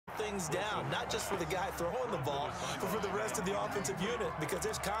things down, not just for the guy throwing the ball, but for the rest of the offensive unit, because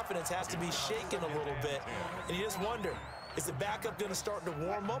his confidence has to be shaken a little bit. And you just wonder, is the backup going to start to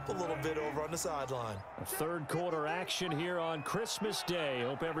warm up a little bit over on the sideline? Third quarter action here on Christmas Day.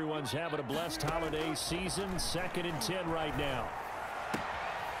 Hope everyone's having a blessed holiday season. 2nd and 10 right now.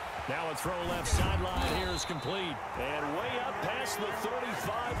 Now a throw left sideline here is complete. And way up past the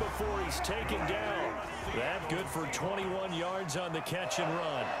 35 before he's taken down. That good for 21 yards on the catch and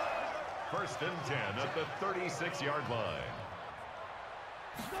run. 1st and 10 at the 36-yard line.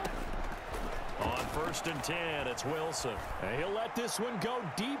 On 1st and 10, it's Wilson. And he'll let this one go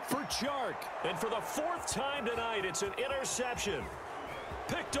deep for Chark. And for the 4th time tonight, it's an interception.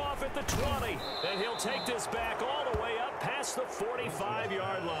 Picked off at the 20. And he'll take this back all the way up past the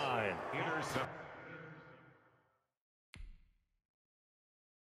 45-yard line. Intercept.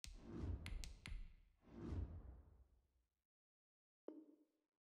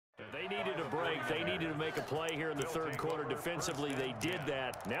 They needed a break. They needed to make a play here in the 3rd quarter. Defensively, they did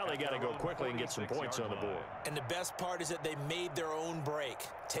that. Now they got to go quickly and get some points on the board. And the best part is that they made their own break.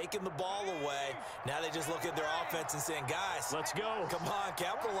 Taking the ball away, now they just look at their offense and saying, guys, let's go. Come on,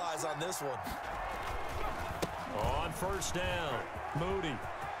 capitalize on this one. On 1st down, Moody.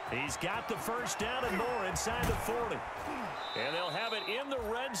 He's got the 1st down and more inside the 40. And they'll have it in the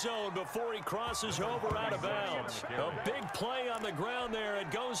red zone before he crosses over out of bounds. A big play on the ground there.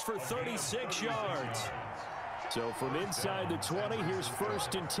 It goes for 36 yards. So from inside the 20, here's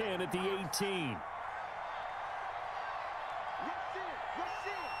 1st and 10 at the 18.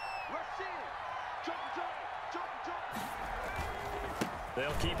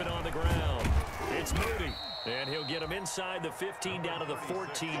 They'll keep it on the ground. It's Moody. And he'll get him inside the 15 down to the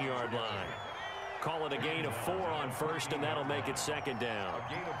 14-yard line. Call it a gain of 4 on 1st, and that'll make it 2nd down. A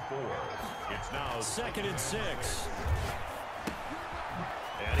gain of 4. It's now 2nd and 6.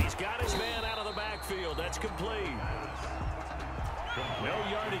 And he's got his man out of the backfield. That's complete. No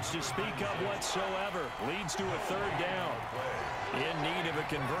yardage to speak of whatsoever. Leads to a 3rd down. In need of a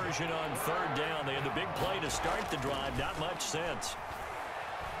conversion on 3rd down. They had the big play to start the drive. Not much sense.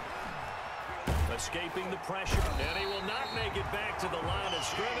 Escaping the pressure, and he will not make it back to the line of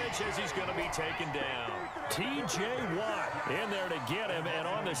scrimmage as he's going to be taken down. T.J. Watt in there to get him, and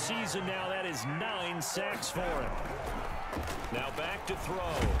on the season now, that is 9 sacks for him. Now back to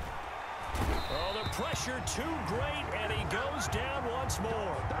throw. Oh, the pressure too great, and he goes down once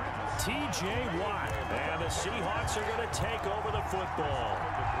more. T.J. Watt, and the Seahawks are going to take over the football.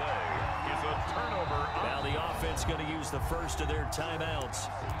 a turnover. Now the offense going to use the first of their timeouts.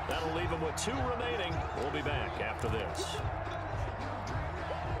 That'll leave them with 2 remaining. We'll be back after this.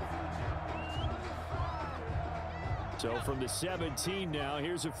 So from the 17 now,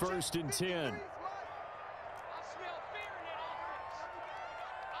 here's a 1st and 10.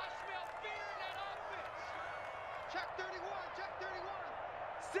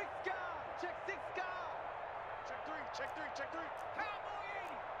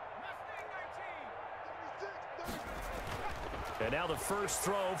 And now the first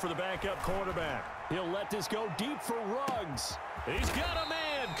throw for the backup quarterback. He'll let this go deep for Ruggs. He's got a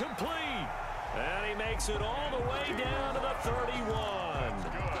man, complete. And he makes it all the way down to the 31.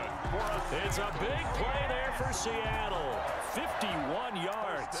 It's a big play there for Seattle. 51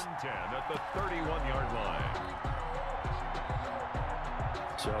 yards. 10 at the 31-yard line.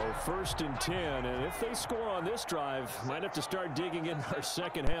 So 1st and 10, and if they score on this drive, might have to start digging in our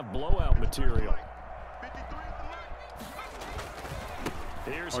second half blowout material.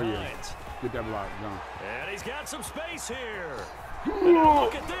 Here's Hines. Get that block, John. And he's got some space here.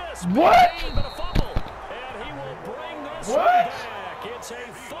 Look at this. What? But a fumble. And he will bring this one back. It's a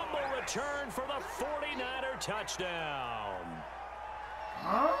fumble return for the 49er touchdown.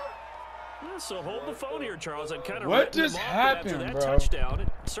 Huh? So hold the phone here, Charles. I'd kind of what just happened, after that bro? Touchdown,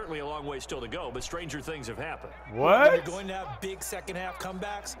 it's certainly a long way still to go, but stranger things have happened. What? When you're going to have big second half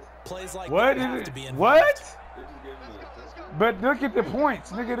comebacks, plays like what that have to be involved. What? But look at the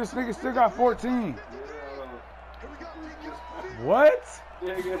points. Nigga, this nigga still got 14. What?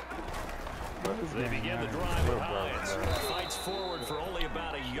 They begin the drive with Hines. Fights forward for only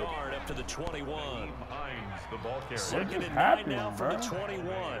about a yard up to the 21. Hines, the ball carrier. 2nd and 9 now from bro? the 21.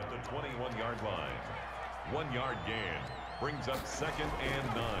 The 21-yard line. 1-yard gain. Brings up 2nd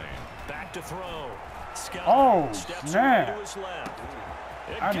and 9. Back to throw. Scott oh, steps snap. away to his left.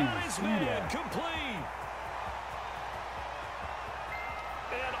 It I didn't got his see man that. complete.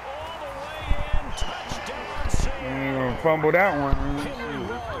 And all the way in, touchdown Seattle. You gonna fumble that one. Henry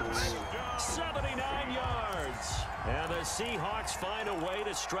Ruggs, 79 yards. And the Seahawks find a way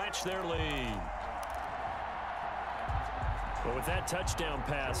to stretch their lead. Well, with that touchdown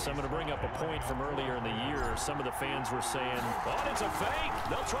pass, I'm going to bring up a point from earlier in the year. Some of the fans were saying, oh, it's a fake.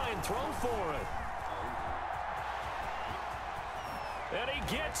 They'll try and throw for it. And he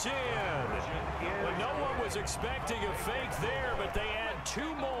gets in. Well, no one was expecting a fake there, but they add 2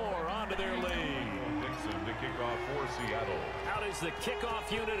 more onto their lead. Dixon to kick off for Seattle. Out is the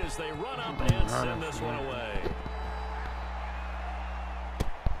kickoff unit as they run up and send this one away.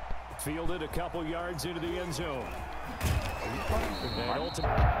 Fielded a couple yards into the end zone. And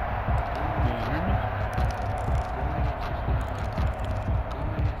ultimately,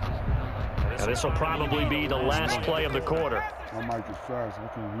 now this will probably be the last play of the quarter. My mic is fast. I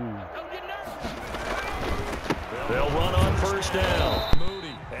can't hear you. They'll run on first down.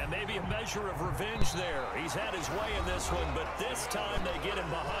 Moody, and maybe a measure of revenge there. He's had his way in this one, but this time they get him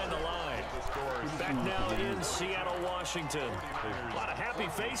behind the line. Back now in Seattle, Washington. A lot of happy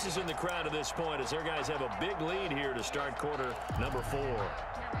faces in the crowd at this point as their guys have a big lead here to start quarter number 4.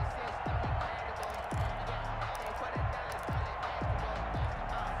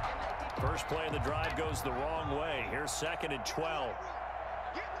 First play of the drive goes the wrong way. Here's 2nd and 12.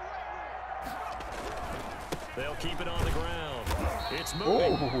 They'll keep it on the ground. It's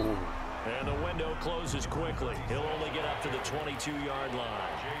moving. Oh. And the window closes quickly. He'll only get up to the 22-yard line.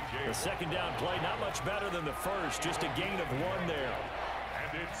 The second down play, not much better than the first. Just a gain of 1 there.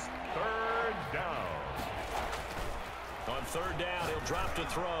 And it's 3rd down. On 3rd down, he'll drop to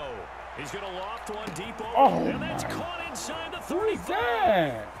throw. He's going to loft one deep over. Oh, and that's caught inside the 35.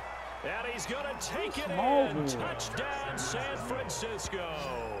 That? And he's going to take it in. Touchdown, San Francisco.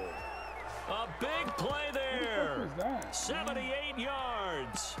 A big play there. 78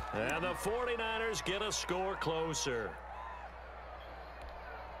 yards. And the 49ers get a score closer.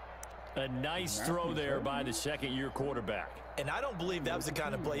 A nice throw there by the second-year quarterback. And I don't believe that was the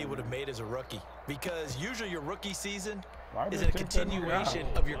kind of play he would have made as a rookie, because usually your rookie season is a continuation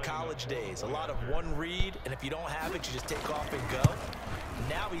of your college days. A lot of one read, and if you don't have it, you just take off and go.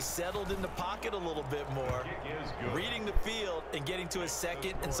 Now he's settled in the pocket a little bit more, reading the field and getting to his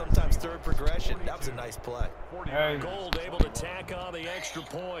second and sometimes third progression. That was a nice play. Hey. Gold able to tack on the extra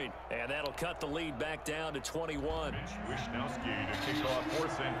point, and that'll cut the lead back down to 21. Wishnowski to kick off for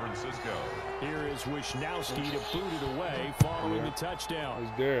San Francisco. Here is Wishnowski to boot it away following the touchdown.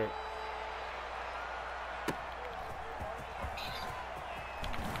 He's there.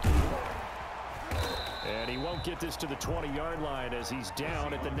 And he won't get this to the 20-yard line as he's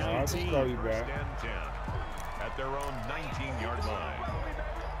down at the 19. First and 10 at their own 19-yard line.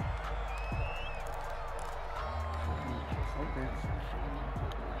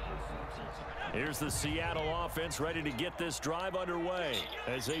 Here's the Seattle offense ready to get this drive underway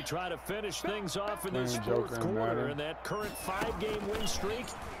as they try to finish things off in this 4th quarter. And that current 5-game win streak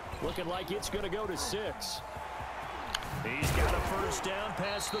looking like it's going to go to 6. He's got a first down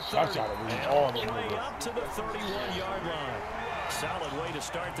past the 30. And all the way up to the 31-yard line. Solid way to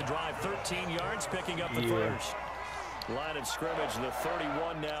start the drive. 13 yards, picking up the first. Line of scrimmage, the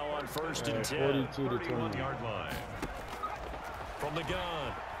 31 now on 1st and 10. 42 to 21-yard line. From the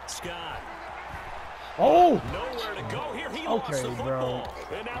gun, Scott. Oh! Nowhere to go here. He lost the football.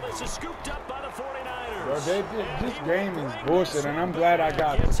 And now this is scooped up by the 49ers. Bro, this game is bullshit, and I'm glad I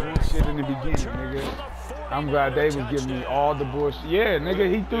got the bullshit in the beginning, nigga. I'm glad they was giving me all the bullshit. Yeah, nigga,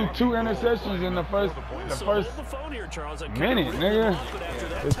 he threw 2 interceptions in the first minute, nigga.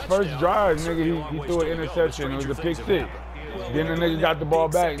 His first drive, nigga, he threw an interception. It was a pick 6. Then the nigga got the ball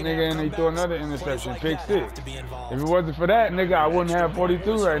back, nigga, and he threw another interception, pick 6. If it wasn't for that, nigga, I wouldn't have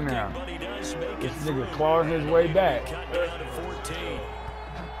 42 right now. This nigga clawing his way back.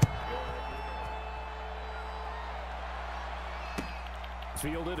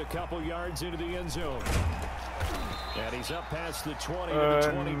 Fielded a couple yards into the end zone. And he's up past the 20 to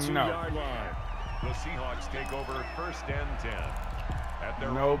the 22-yard line. The Seahawks take over 1st and 10 at their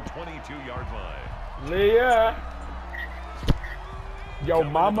 22-yard line. Leah. Yo,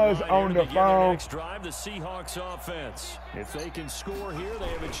 mama's on the phone. Next drive, the Seahawks offense. If they can score here, they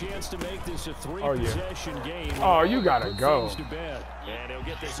have a chance to make this a 3-possession game. Oh, you gotta go. And he'll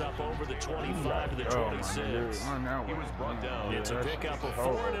get this up over the 25 to the 26. He was brought down. It's a pickup of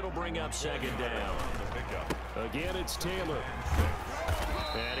 4, and it'll bring up 2nd down. Again, it's Taylor.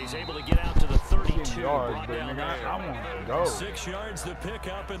 And he's able to get out to the 32. Yards, but nigga, I want to go. 6 yards the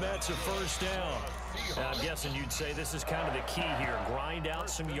pickup, and that's a first down. I'm guessing you'd say this is kind of the key here. Grind out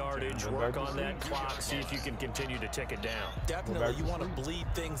some yardage, work on that clock, see if you can continue to tick it down. Definitely, you want to bleed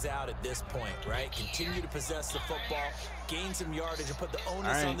things out at this point, right? Continue to possess the football, gain some yardage, and put the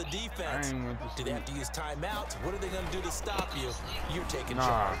onus on the defense. Do they have to use timeouts? What are they going to do to stop you? You're taking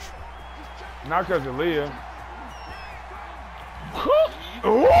charge. Not because of Leah.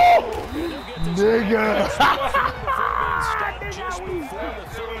 Ooh, nigga.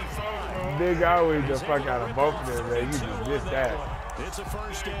 Nigga, I always the fuck out of both of them, man. You just missed that. It's a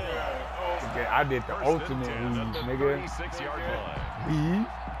first down. Okay, I did the ultimate weave, nigga. Weave.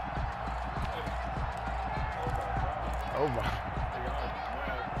 Oh my.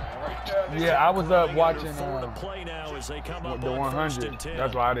 Yeah, I was up watching the 100.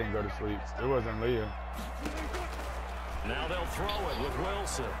 That's why I didn't go to sleep. It wasn't Leah. Now they'll throw it with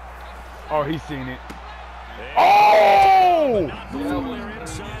Wilson. Oh, he's seen it. Oh!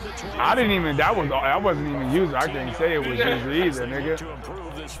 I didn't even. I wasn't even using. I couldn't say it was user either, nigga. To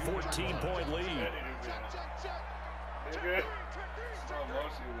improve this 14-point lead.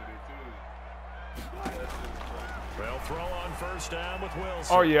 They'll throw on first down with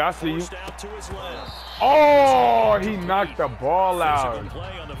Wilson. Oh yeah, I see you. Out to his left. Oh, he knocked the ball out.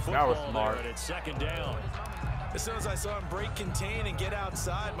 That was smart. It's second down. As soon as I saw him break contain and get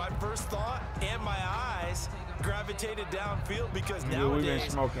outside, my first thought and my eyes gravitated downfield because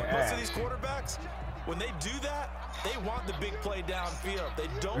nowadays, most of these quarterbacks, when they do that, they want the big play downfield. They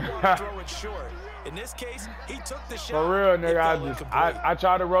don't want to throw it short. In this case, he took the shot. For real, nigga, I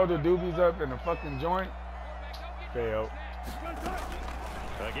tried to roll the doobies up in the fucking joint. Failed.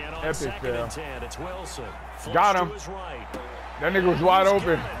 Again on Epic fail. 10, it's Wilson. Got him. Right. That nigga was wide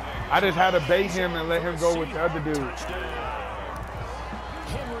open. I just had to bait him and let him go with the other dude.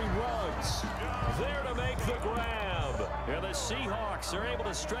 Henry Ruggs there to make the grab. And the Seahawks are able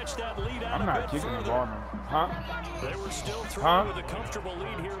to stretch that lead out. I'm not kicking the ball, man. Huh? They were still throwing with a comfortable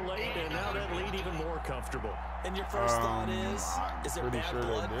lead here late, and now that lead even more comfortable. And your first thought is there bad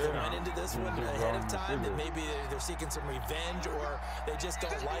blood that went into this one ahead of time, that maybe they're seeking some revenge or they just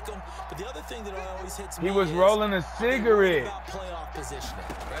don't like them? But the other thing that always hits me is, he was rolling a cigarette. About playoff positioning,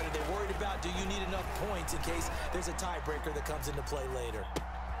 right? Are they worried about, do you need enough points in case there's a tiebreaker that comes into play later?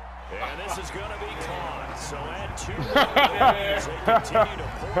 And this is going to be caught. So add 2 more as they continue to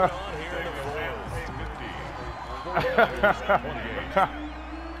pour it on here in the fourth.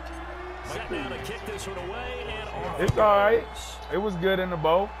 Set now to kick this one away and off. It's all right. It was good in the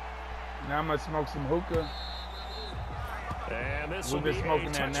bowl. Now I'm going to smoke some hookah. And this We've been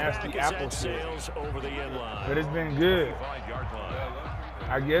smoking that nasty apple shit. Over the end line. But it's been good.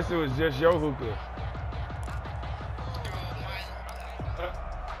 I guess it was just your hookah.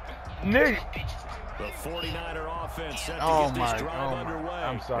 Nigga. The 49er offense set to get this drive underway.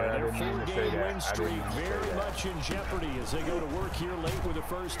 I'm sorry, I didn't mean to say that. Win streak very much in jeopardy as they go to work here late with a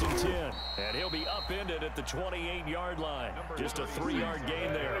 1st and 10. And he'll be upended at the 28-yard line. Just a 3-yard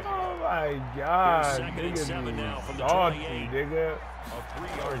gain there. Oh my God. Second and 7 now from the salty, 28. Nigga. A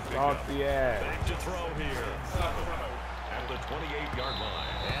 3-yard salty ass. Back to throw here. At the 28-yard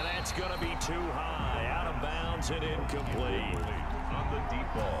line. And that's going to be too high. Out of bounds and incomplete. On the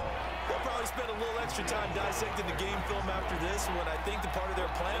deep ball. They'll probably spend a little extra time dissecting the game film after this one. I think the part of their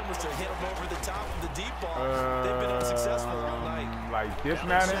plan was to hit them over the top of the deep ball. They've been unsuccessful all night. Like this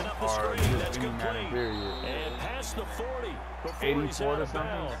Madden or just any Madden period? And past the 40 before 84 he's out or of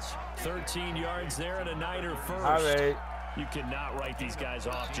something? bounds. 13 yards there and a Niner first. All right. You cannot write these guys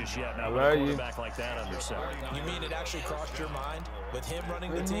off just yet. Not with a quarterback like that under center. You mean it actually crossed your mind with him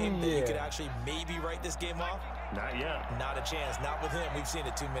running the team that you could actually maybe write this game off? Not yet. Not a chance. Not with him. We've seen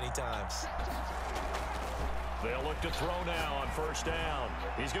it too many times. They'll look to throw now on first down.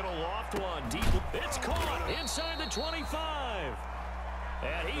 He's going to loft one deep. It's caught inside the 25.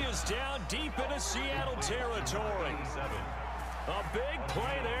 And he is down deep into Seattle territory. A big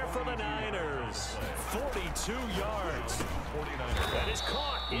play there for the Niners. 42 yards. That is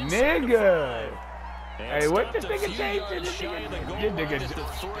caught. Nigga. Hey, what this nigga changed to this nigga?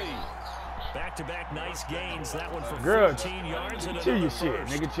 Back-to-back nice gains. That one for 14 yards. And chill your shit,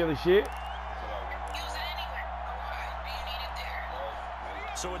 nigga. Chill your shit.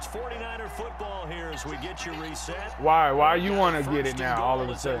 So it's 49er football here as we get you reset. Why you want to get it now all of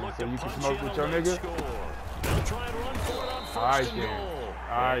a sudden so you can smoke with your nigga? They'll try and run for it on first and goal.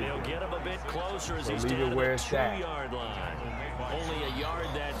 All right, he'll get him a bit closer as he's leave down it where to it's the at. 2-yard line. Only a yard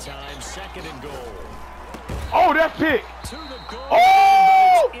that time. 2nd and goal. Oh, that pick. To the goal.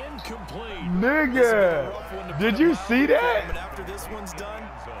 Oh! Incomplete. Nigga. Did you see that? And after this one's done,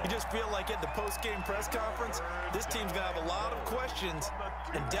 you just feel like at the post-game press conference, this team's going to have a lot of questions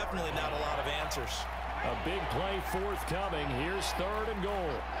and definitely not a lot of answers. A big play forthcoming. Here's 3rd and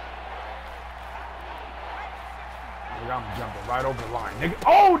goal. Nigga, I'm jumping right over the line, nigga.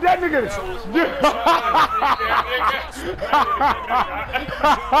 Oh, that nigga!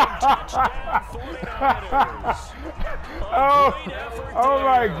 Oh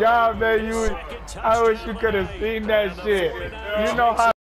my God, man! I wish you could have seen that shit. You know how.